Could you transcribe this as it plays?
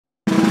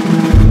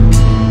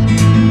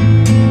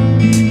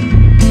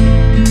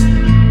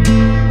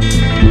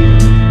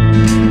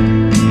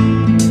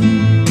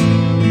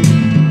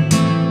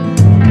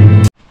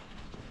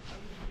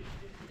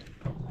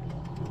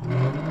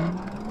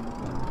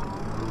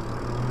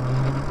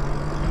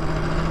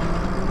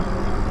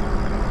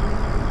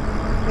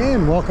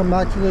and welcome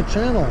back to the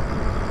channel.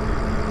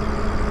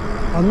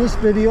 On this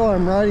video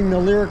I'm riding the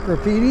Lyric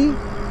Graffiti,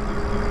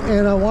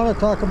 and I want to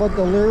talk about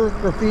the Lyric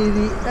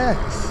Graffiti X.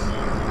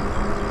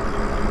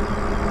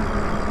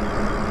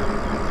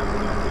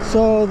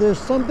 So there's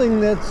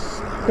something that's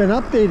been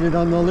updated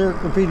on the Lyric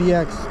Graffiti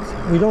X.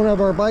 We don't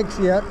have our bikes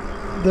yet.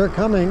 They're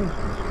coming.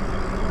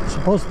 It's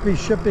supposed to be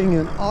shipping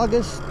in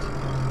August,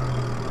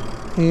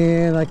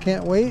 and I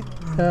can't wait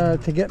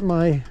to get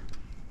my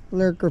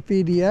Lyric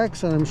Graffiti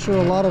X, and I'm sure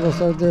a lot of us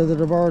out there that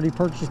have already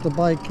purchased a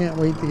bike can't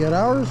wait to get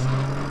ours.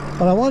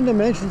 But I wanted to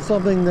mention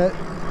something that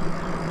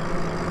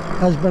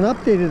has been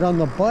updated on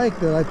the bike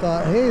that I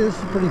thought, hey, this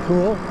is pretty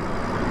cool.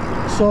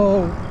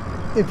 So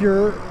if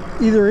you're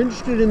either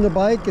interested in the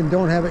bike and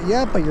don't have it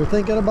yet, but you're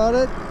thinking about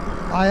it,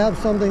 I have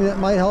something that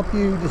might help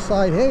you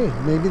decide, hey,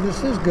 maybe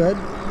this is good.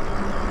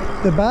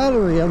 The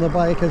battery on the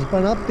bike has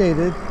been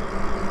updated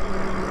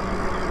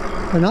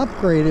and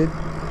upgraded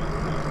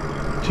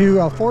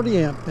to a 40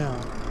 amp now.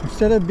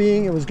 Instead of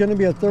being, it was going to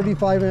be a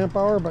 35 amp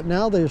hour, but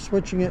now they're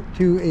switching it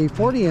to a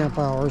 40 amp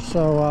hour.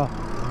 So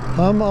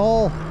I'm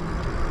all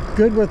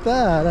good with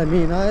that. I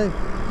mean,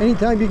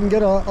 anytime you can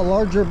get a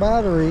larger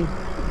battery,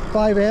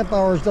 5 amp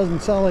hours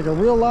doesn't sound like a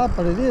real lot,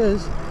 but it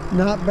is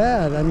not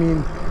bad. I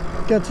mean,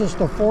 it gets us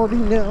to 40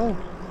 now,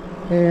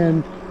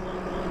 and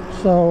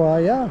so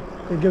yeah,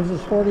 it gives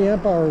us 40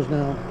 amp hours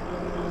now.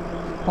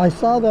 I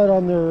saw that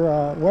on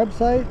their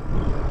website.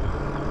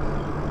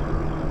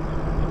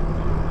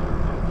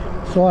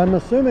 So I'm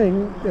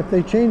assuming if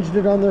they changed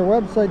it on their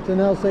website to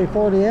now say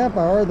 40 amp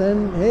hour,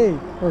 then hey,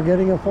 we're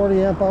getting a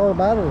 40 amp hour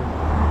battery.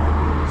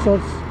 So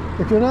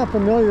if you're not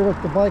familiar with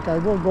the bike, I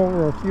will go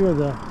over a few of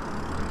the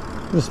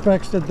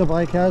specs that the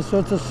bike has. So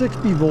it's a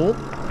 60 volt.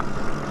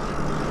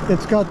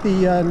 It's got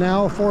the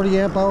now 40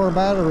 amp hour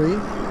battery.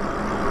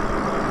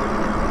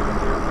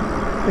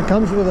 It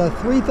comes with a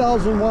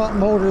 3,000 watt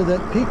motor that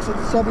peaks at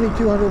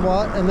 7,200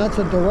 watt, and that's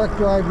a direct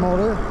drive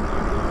motor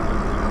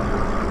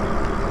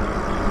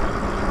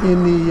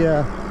in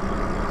the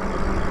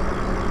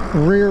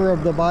rear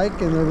of the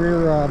bike, in the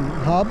rear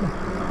hub.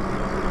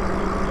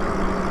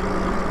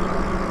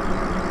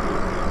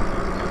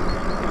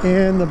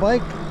 And the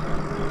bike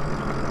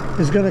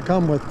is going to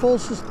come with full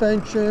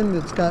suspension.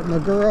 It's got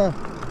Magura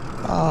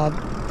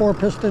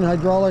 4-piston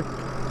hydraulic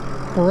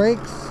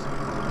brakes.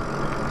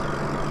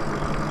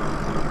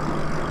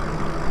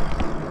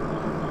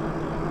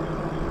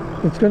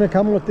 It's going to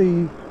come with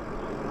the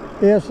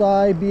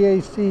ASI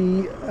BAC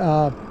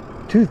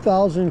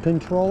 2000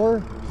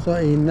 controller, so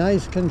a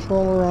nice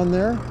controller on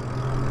there.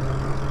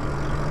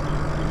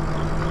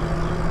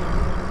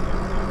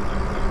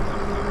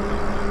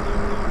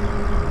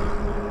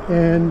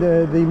 And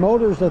the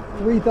motor's a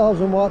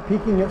 3,000 watt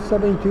peaking at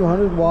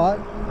 7,200 watt.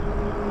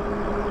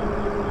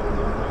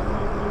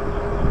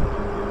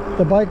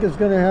 The bike is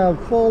going to have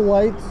full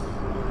lights,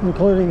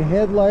 including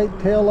headlight,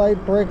 tail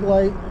light, brake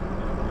light,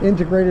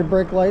 integrated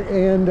brake light,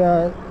 and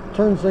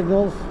turn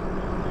signals,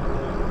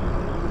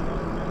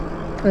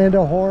 and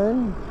a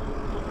horn.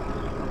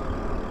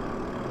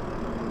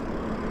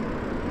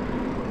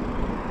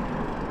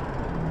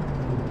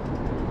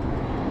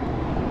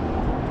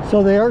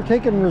 So they are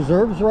taking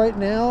reserves right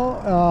now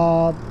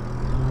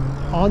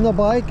on the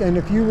bike, and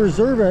if you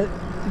reserve it,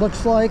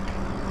 looks like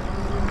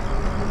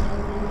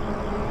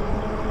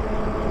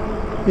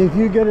if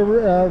you get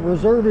a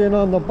reserve in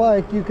on the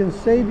bike, you can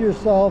save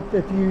yourself,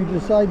 if you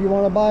decide you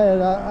want to buy it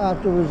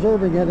after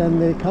reserving it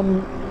and they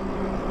come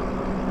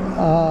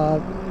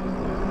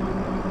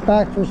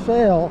back for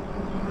sale,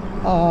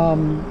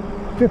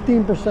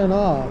 15%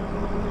 off.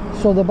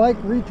 So the bike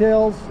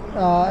retails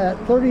at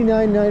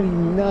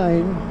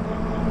 $39.99.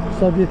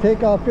 So if you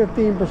take off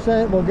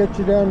 15%, we'll get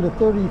you down to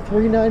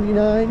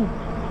 $33.99.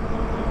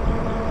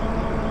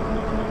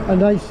 A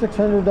nice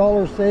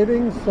 $600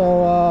 savings,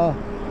 so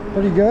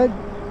pretty good.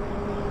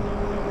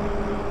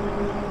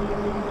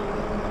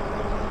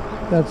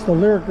 That's the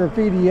Lyric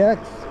Graffiti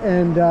X,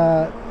 and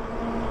I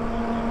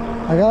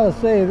gotta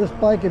say, this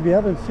bike, if you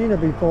haven't seen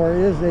it before,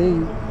 is a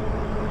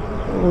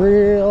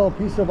real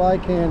piece of eye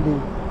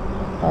candy.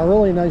 A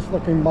really nice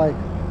looking bike.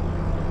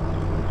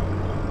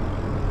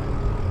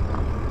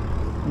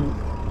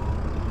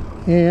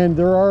 And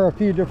there are a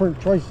few different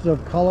choices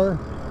of color,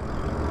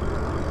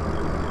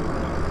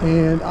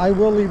 and I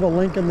will leave a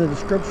link in the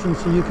description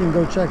so you can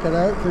go check it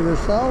out for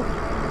yourself.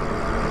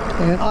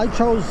 And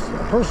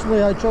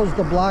personally I chose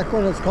the black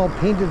one. It's called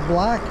Painted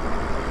Black,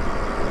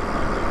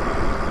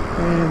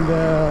 and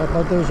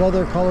but there's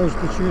other colors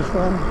to choose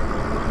from.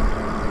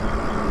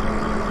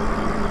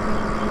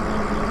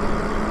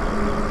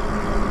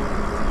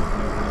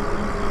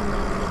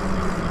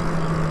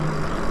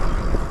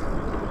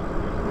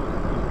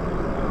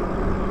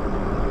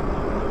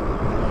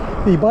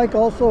 The bike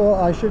also,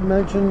 I should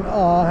mention,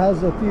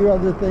 has a few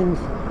other things.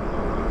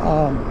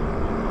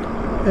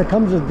 It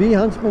comes with V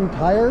Huntsman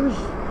tires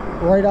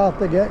right off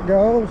the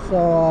get-go, so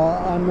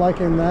I'm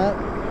liking that.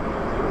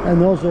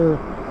 And those are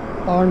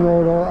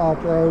on-road or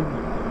off-road,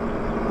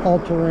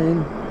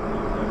 all-terrain.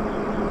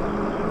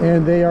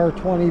 And they are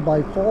 20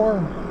 by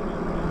 4.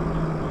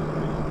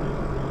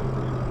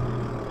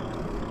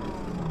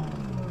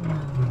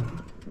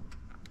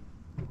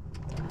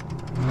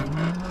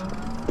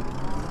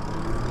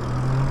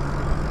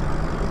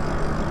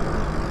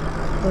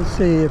 Let's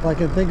see if I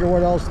can think of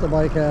what else the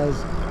bike has.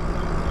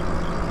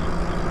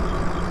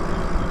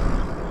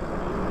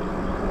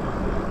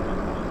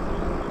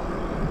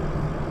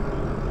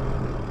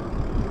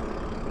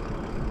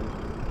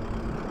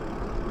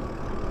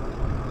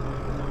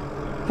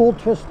 Full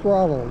twist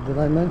throttle. Did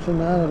I mention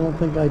that? I don't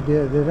think I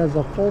did. It has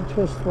a full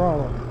twist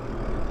throttle,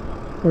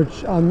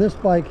 which on this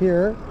bike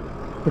here,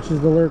 which is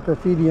the Lyric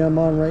Graffiti I'm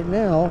on right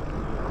now,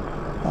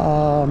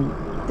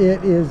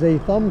 it is a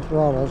thumb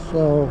throttle.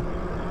 So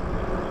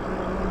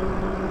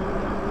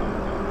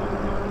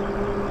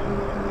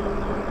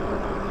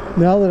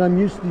now that I'm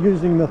used to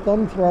using the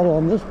thumb throttle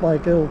on this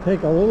bike, it'll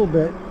take a little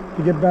bit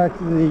to get back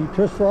to the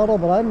twist throttle,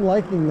 but I'm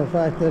liking the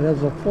fact that it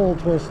has a full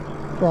twist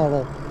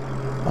throttle.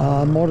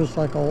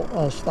 Motorcycle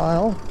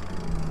style,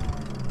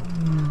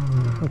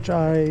 which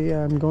I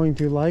am going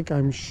to like,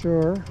 I'm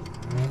sure.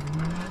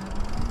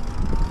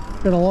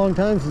 It's been a long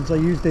time since I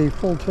used a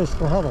full twist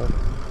throttle.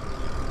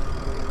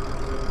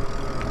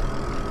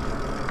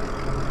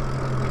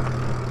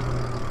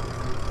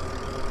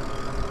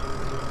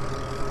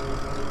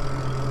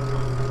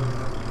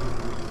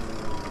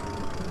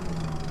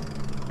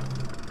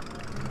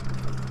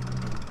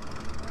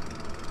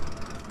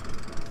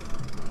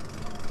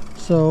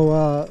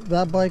 So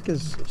that bike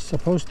is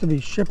supposed to be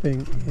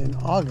shipping in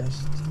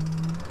August,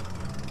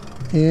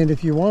 and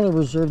if you want to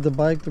reserve the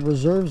bike, the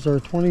reserves are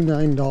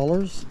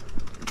 $29,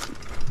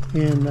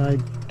 and I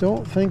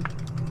don't think,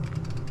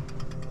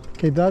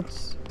 okay, that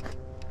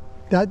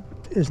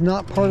is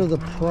not part of the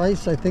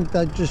price. I think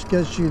that just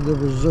gets you the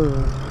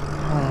reserve,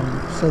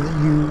 so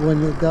that you,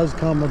 when it does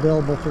come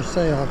available for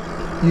sale,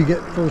 you get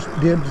first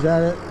dibs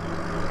at it,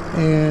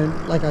 and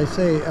like I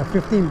say, a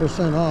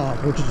 15%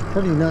 off, which is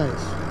pretty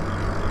nice.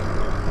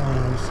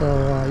 So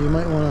you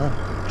might want to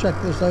check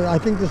this out. I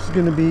think this is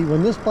going to be,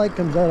 when this bike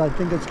comes out, I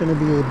think it's going to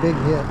be a big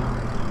hit.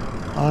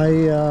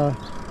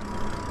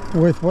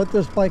 With what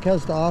this bike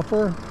has to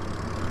offer,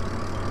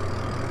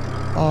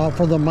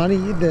 for the money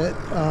that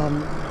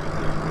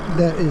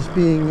is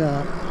being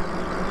that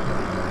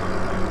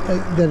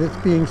it's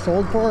being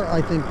sold for,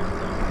 I think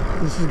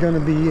this is going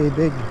to be a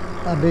big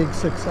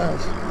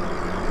success.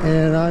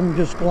 And I'm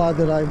just glad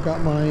that I've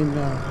got mine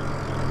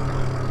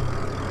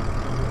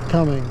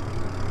coming.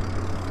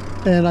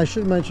 And I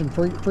should mention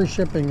free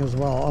shipping as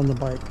well on the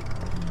bike,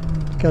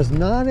 because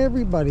not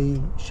everybody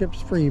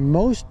ships free.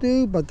 Most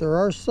do, but there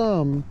are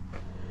some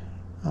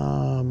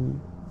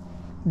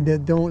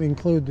that don't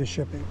include the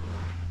shipping.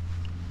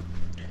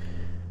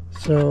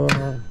 So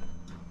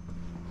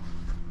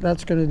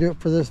that's going to do it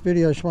for this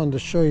video. I just wanted to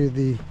show you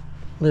the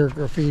Lyric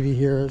Graffiti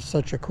here. It's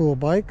such a cool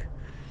bike,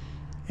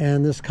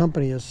 and this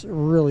company is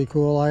really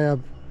cool. I have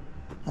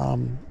a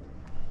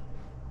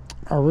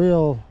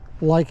real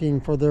liking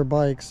for their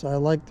bikes. I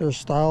like their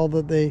style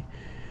that their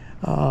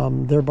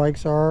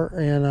bikes are,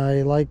 and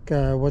I like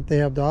what they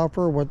have to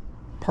offer, what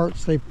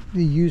parts they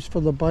use for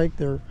the bike.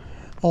 They're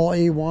all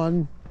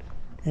A1,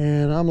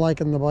 and I'm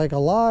liking the bike a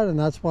lot, and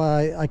that's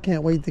why I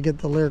can't wait to get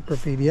the Lyric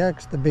Graffiti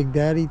X, the big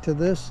daddy to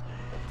this.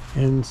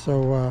 And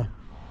so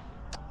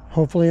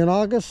hopefully in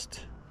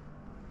August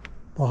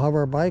we'll have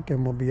our bike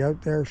and we'll be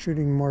out there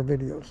shooting more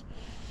videos.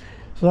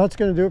 So that's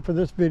going to do it for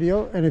this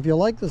video, and if you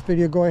like this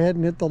video, go ahead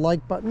and hit the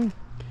like button.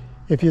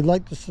 If you'd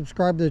like to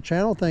subscribe to the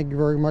channel, thank you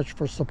very much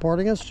for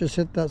supporting us. Just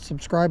hit that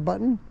subscribe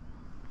button.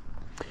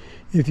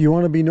 If you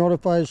want to be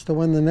notified as to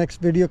when the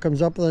next video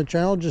comes up on the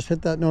channel, just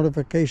hit that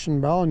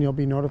notification bell and you'll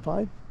be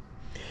notified.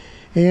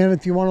 And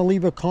if you want to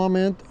leave a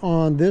comment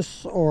on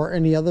this or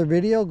any other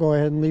video, go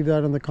ahead and leave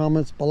that in the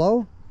comments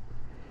below.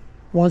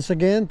 Once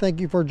again,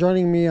 thank you for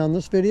joining me on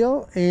this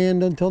video,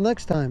 and until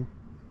next time,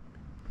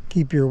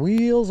 keep your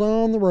wheels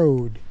on the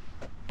road.